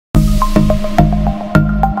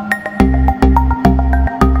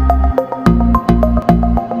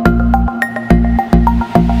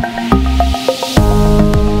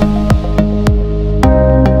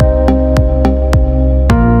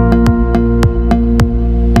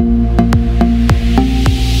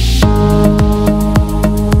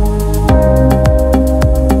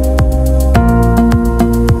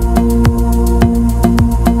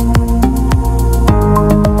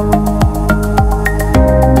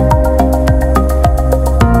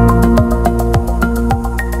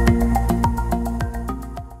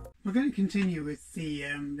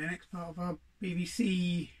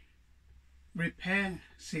BBC repair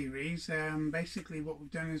series, basically what we've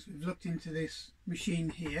done is we've looked into this machine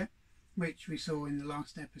here, which we saw in the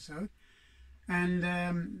last episode,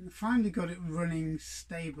 and finally got it running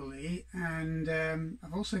stably, and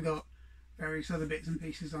I've also got various other bits and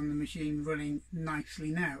pieces on the machine running nicely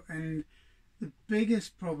now. And the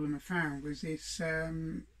biggest problem I found was this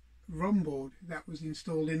ROM board that was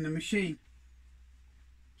installed in the machine,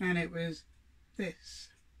 and it was this.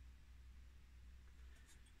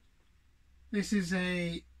 This is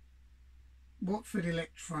a Watford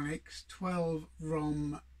Electronics 12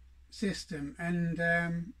 ROM system,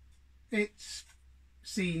 and it's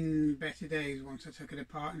seen better days once I took it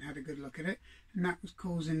apart and had a good look at it, and that was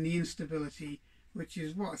causing the instability, which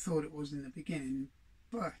is what I thought it was in the beginning.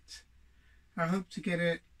 But I hope to get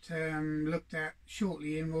it looked at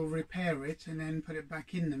shortly, and we'll repair it and then put it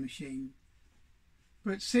back in the machine.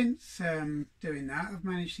 But since doing that, I've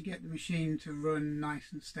managed to get the machine to run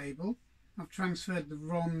nice and stable. I've transferred the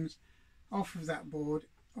ROMs off of that board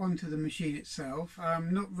onto the machine itself.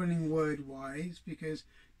 I'm not running word-wise because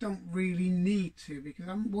don't really need to, because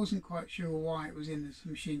I wasn't quite sure why it was in this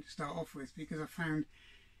machine to start off with, because I found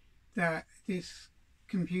that this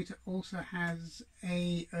computer also has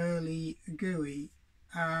a early GUI,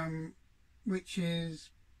 which is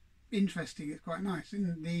interesting. It's quite nice,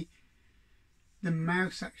 and the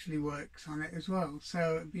mouse actually works on it as well,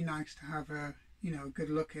 so it'd be nice to have a good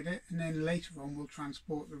look at it, and then later on we'll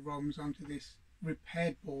transport the ROMs onto this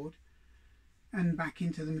repaired board and back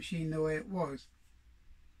into the machine the way it was.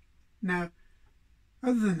 Now,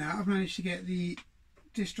 other than that, I've managed to get the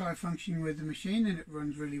disk drive functioning with the machine, and it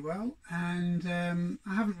runs really well, and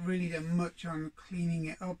I haven't really done much on cleaning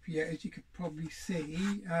it up yet, as you could probably see.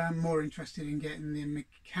 I'm more interested in getting the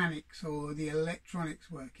mechanics or the electronics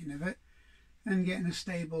working of it and getting a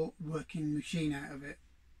stable working machine out of it.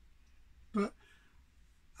 But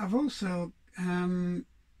I've also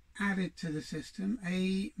added to the system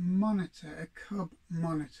a monitor, a CUB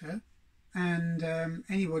monitor, and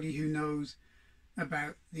anybody who knows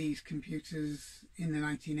about these computers in the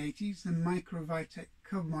 1980s, the Microvitec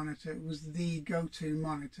CUB monitor was the go-to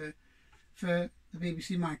monitor for the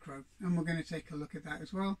BBC Micro, and we're going to take a look at that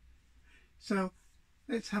as well. So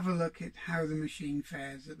let's have a look at how the machine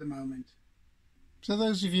fares at the moment. So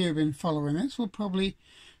those of you who've been following this will probably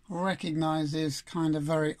recognise this kind of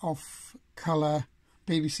very off-colour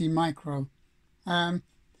BBC Micro.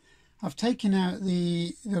 I've taken out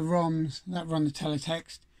the ROMs that run the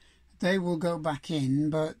teletext. They will go back in,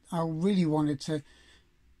 but I really wanted to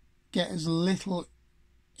get as little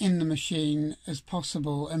in the machine as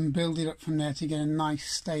possible and build it up from there to get a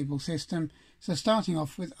nice stable system. So starting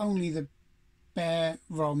off with only the bare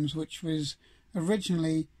ROMs, which was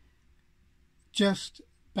originally just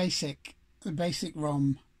the basic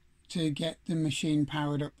ROM to get the machine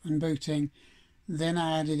powered up and booting. Then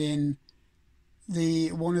I added in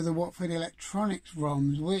one of the Watford Electronics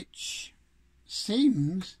ROMs, which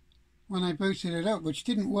seems, when I booted it up, which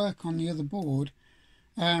didn't work on the other board,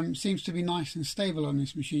 seems to be nice and stable on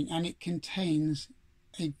this machine, and it contains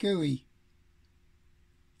a GUI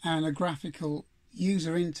and a Graphical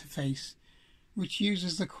User Interface, which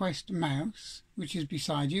uses the Quest mouse, which is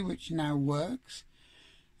beside you, which now works.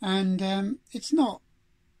 And it's not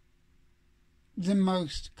the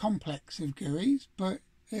most complex of GUIs, but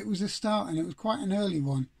it was a start, and it was quite an early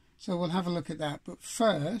one, so we'll have a look at that. But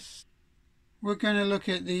first we're going to look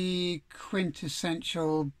at the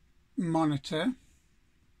quintessential monitor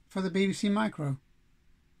for the BBC Micro,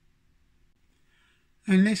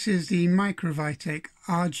 and this is the Microvitec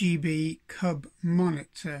RGB CUB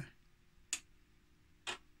monitor.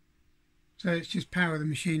 So let's just power the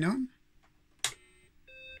machine on,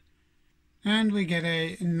 and we get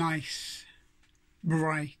a nice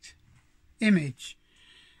bright image,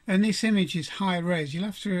 and this image is high res. You'll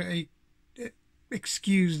have to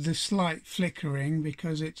excuse the slight flickering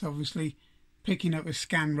because it's obviously picking up a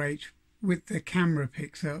scan rate with the camera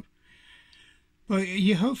picks up, but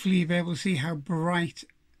you hopefully be able to see how bright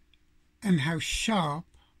and how sharp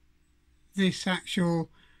this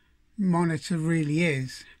actual monitor really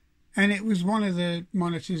is. And it was one of the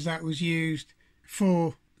monitors that was used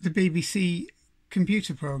for the BBC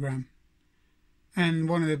computer program, and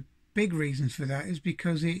one of the big reasons for that is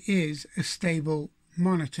because it is a stable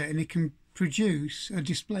monitor, and it can produce or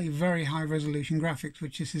display very high resolution graphics,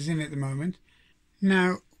 which this is in at the moment.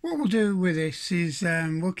 Now what we'll do with this is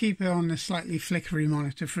we'll keep it on a slightly flickery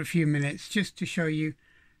monitor for a few minutes just to show you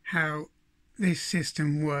how this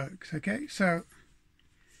system works. Okay, so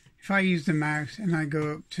if I use the mouse and I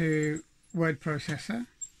go up to word processor,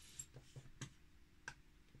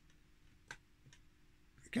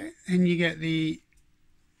 Okay, and you get the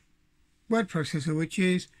word processor, which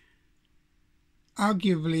is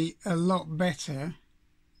arguably a lot better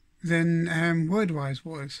than WordWise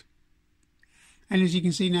was. And as you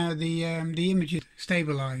can see now, the image is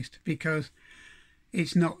stabilized because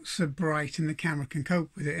it's not so bright and the camera can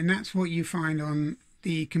cope with it. And that's what you find on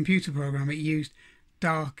the computer program. It used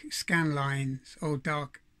dark scan lines or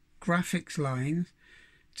dark graphics lines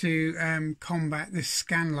to combat the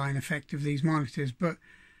scan line effect of these monitors,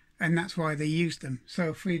 and that's why they used them. So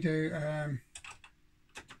if we do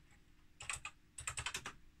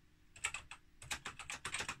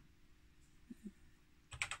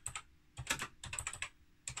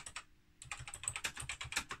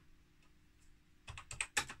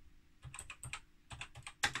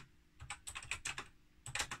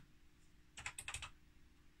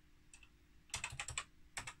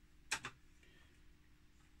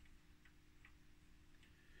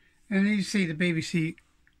and you see the BBC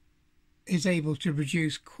is able to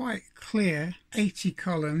produce quite clear 80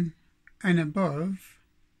 column and above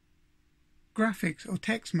graphics or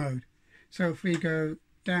text mode. So if we go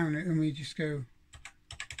down it and we just go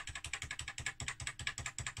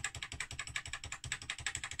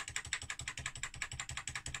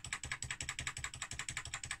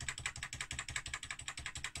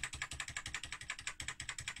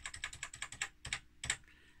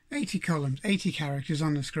columns, 80 characters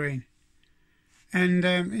on the screen, and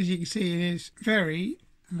as you can see, it is very,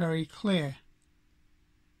 very clear.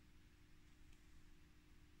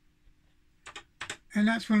 And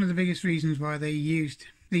that's one of the biggest reasons why they used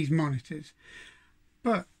these monitors.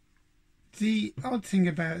 But the odd thing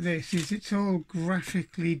about this is it's all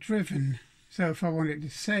graphically driven. So if I wanted to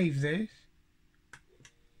save this,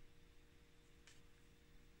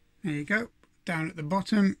 there you go. Down at the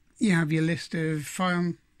bottom you have your list of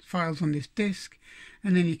files on this disk,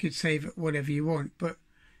 and then you could save it whatever you want. But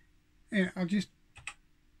I'll just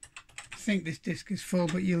think this disk is full,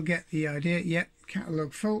 but you'll get the idea. Yep,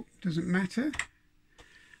 catalog full, doesn't matter.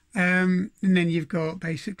 And then you've got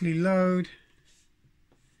basically load,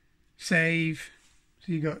 save.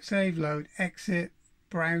 So you've got save, load, exit,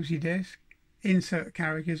 browse your disk, insert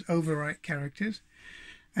characters, overwrite characters.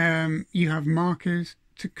 You have markers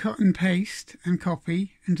to cut and paste and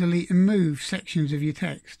copy and delete and move sections of your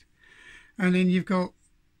text. And then you've got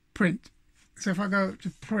print. So if I go to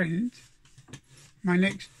print, my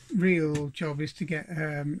next real job is to get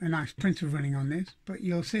a nice printer running on this, but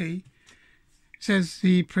you'll see it says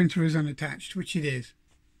the printer is unattached, which it is.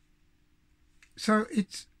 So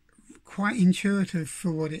it's quite intuitive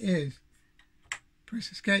for what it is.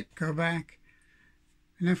 Press escape, go back,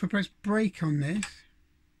 and if I press break on this,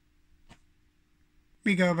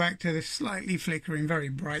 we go back to the slightly flickering, very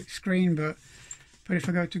bright screen. But if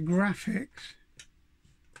I go to graphics,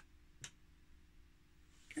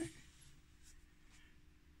 okay,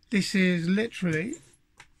 this is literally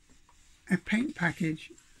a paint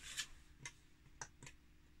package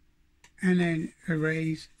and then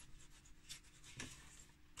erase,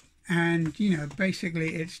 and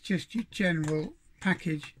basically it's just your general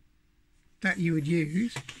package that you would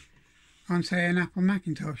use on, say, an Apple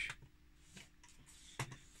Macintosh.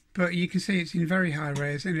 But you can see it's in very high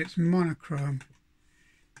res and it's monochrome,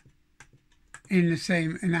 in the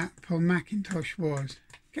same an Apple Macintosh was.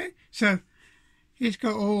 Okay, so it's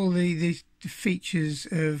got all the features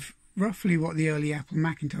of roughly what the early Apple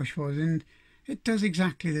Macintosh was, and it does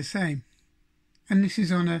exactly the same. And this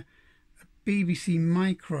is on a BBC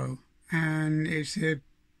Micro, and it's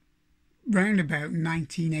round about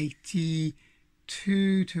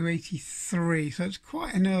 1982 to 83, so it's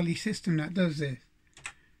quite an early system that does this.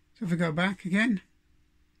 So if we go back again,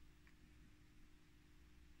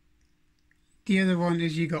 the other one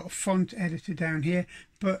is you got a font editor down here,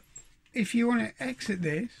 but if you want to exit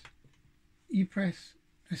this, you press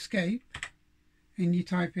escape and you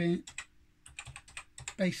type in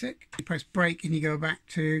basic, you press break and you go back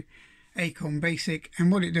to Acorn Basic,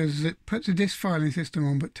 and what it does is it puts a disk filing system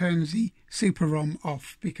on but turns the super ROM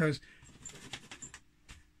off, because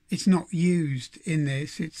it's not used in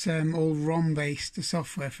this. It's all ROM based, the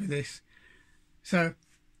software for this. So,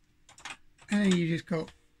 and then you just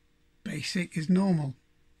got basic as normal.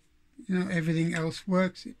 Everything else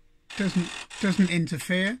works. It doesn't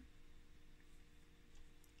interfere.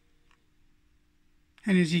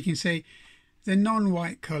 And as you can see, the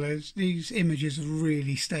non-white colours, these images are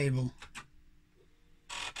really stable.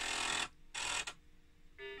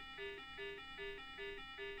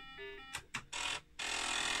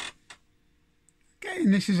 Okay,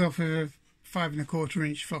 and this is off of a 5¼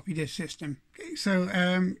 inch floppy disk system. Okay, so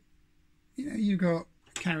you've got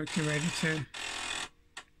character editor.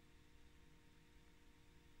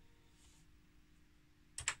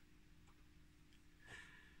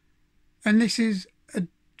 And this is a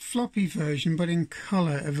floppy version, but in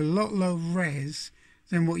colour, of a lot lower res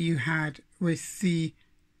than what you had with the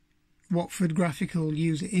Watford Graphical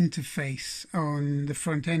User Interface on the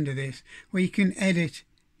front end of this, where you can edit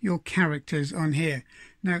your characters on here.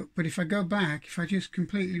 Now, but if I go back, if I just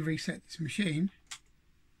completely reset this machine,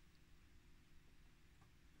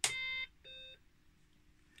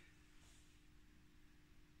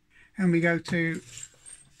 and we go to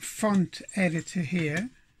font editor here,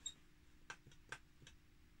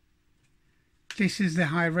 this is the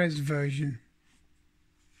high res version.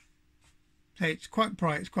 So it's quite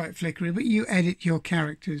bright, it's quite flickery, but you edit your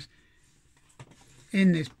characters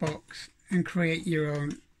in this box and create your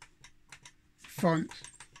own font,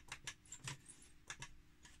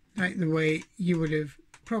 like the way you would have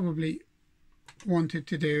probably wanted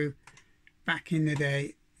to do back in the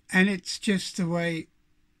day. And it's just the way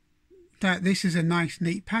that this is a nice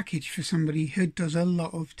neat package for somebody who does a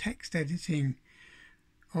lot of text editing,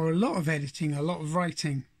 or a lot of editing, a lot of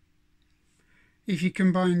writing. If you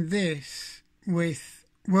combine this with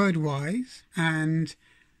WordWise and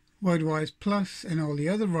WordWise Plus and all the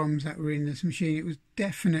other ROMs that were in this machine, it was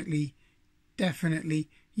definitely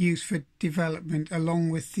used for development,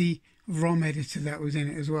 along with the ROM editor that was in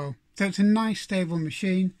it as well. So it's a nice stable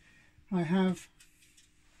machine. I have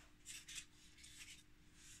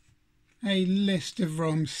a list of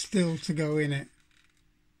ROMs still to go in it,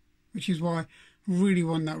 which is why I really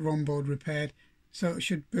want that ROM board repaired, so it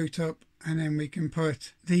should boot up and then we can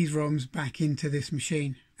put these ROMs back into this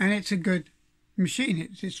machine. And it's a good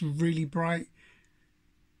machine. It's really bright,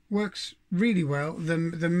 works really well. The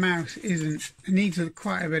mouse it needs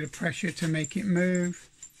quite a bit of pressure to make it move.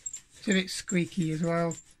 It's a bit squeaky as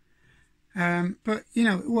well, but you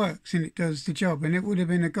know, it works and it does the job, and it would have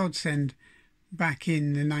been a godsend back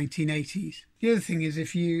in the 1980s. The other thing is,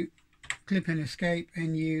 if you clip and escape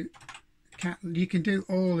and you can do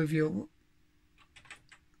all of your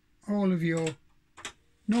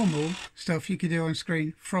normal stuff you could do on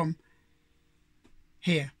screen from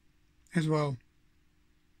here as well.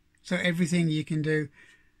 So everything you can do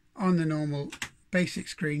on the normal basic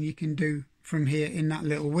screen you can do from here in that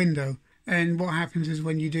little window. And what happens is,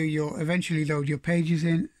 when you do eventually load your pages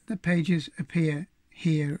in, the pages appear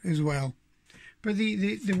here as well. But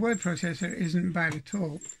the word processor isn't bad at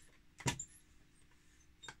all,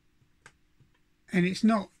 and it's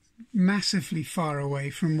not massively far away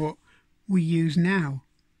from what we use now.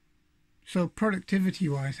 So productivity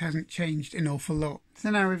wise hasn't changed an awful lot. So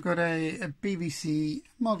now we've got a BBC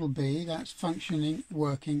Model B that's functioning,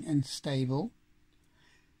 working and stable.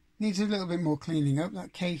 Needs a little bit more cleaning up.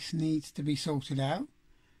 That case needs to be sorted out,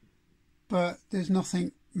 but there's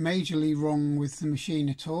nothing majorly wrong with the machine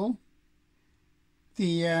at all.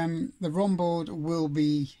 The ROM board will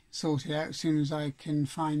be sorted out as soon as I can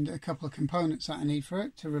find a couple of components that I need for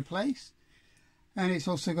it to replace. And it's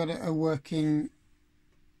also got a working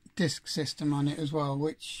disk system on it as well,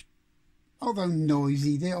 which, although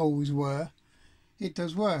noisy, they always were, it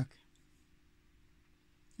does work.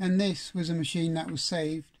 And this was a machine that was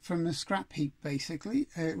saved from the scrap heap, basically.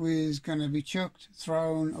 It was going to be chucked,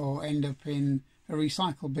 thrown, or end up in a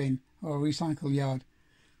recycle bin or a recycle yard.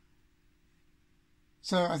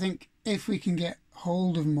 So I think if we can get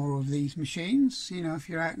hold of more of these machines, you know, if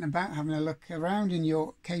you're out and about having a look around and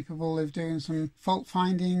you're capable of doing some fault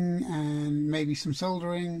finding and maybe some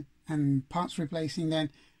soldering and parts replacing, then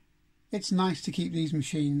it's nice to keep these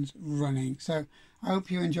machines running. So I hope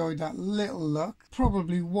you enjoyed that little look.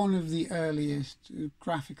 Probably one of the earliest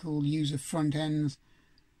graphical user front ends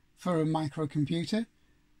for a microcomputer,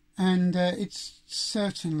 and it's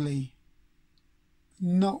certainly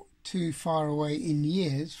not too far away in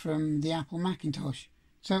years from the Apple Macintosh.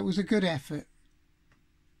 So it was a good effort,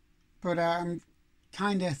 but I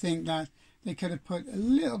kind of think that they could have put a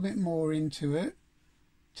little bit more into it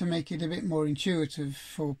to make it a bit more intuitive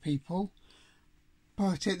for people.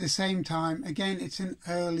 But at the same time, again, it's an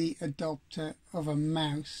early adopter of a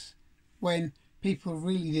mouse when people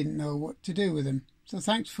really didn't know what to do with them. So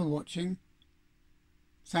thanks for watching.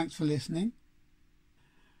 Thanks for listening.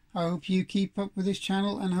 I hope you keep up with this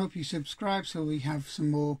channel and hope you subscribe so we have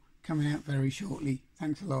some more coming out very shortly.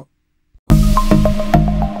 Thanks a lot.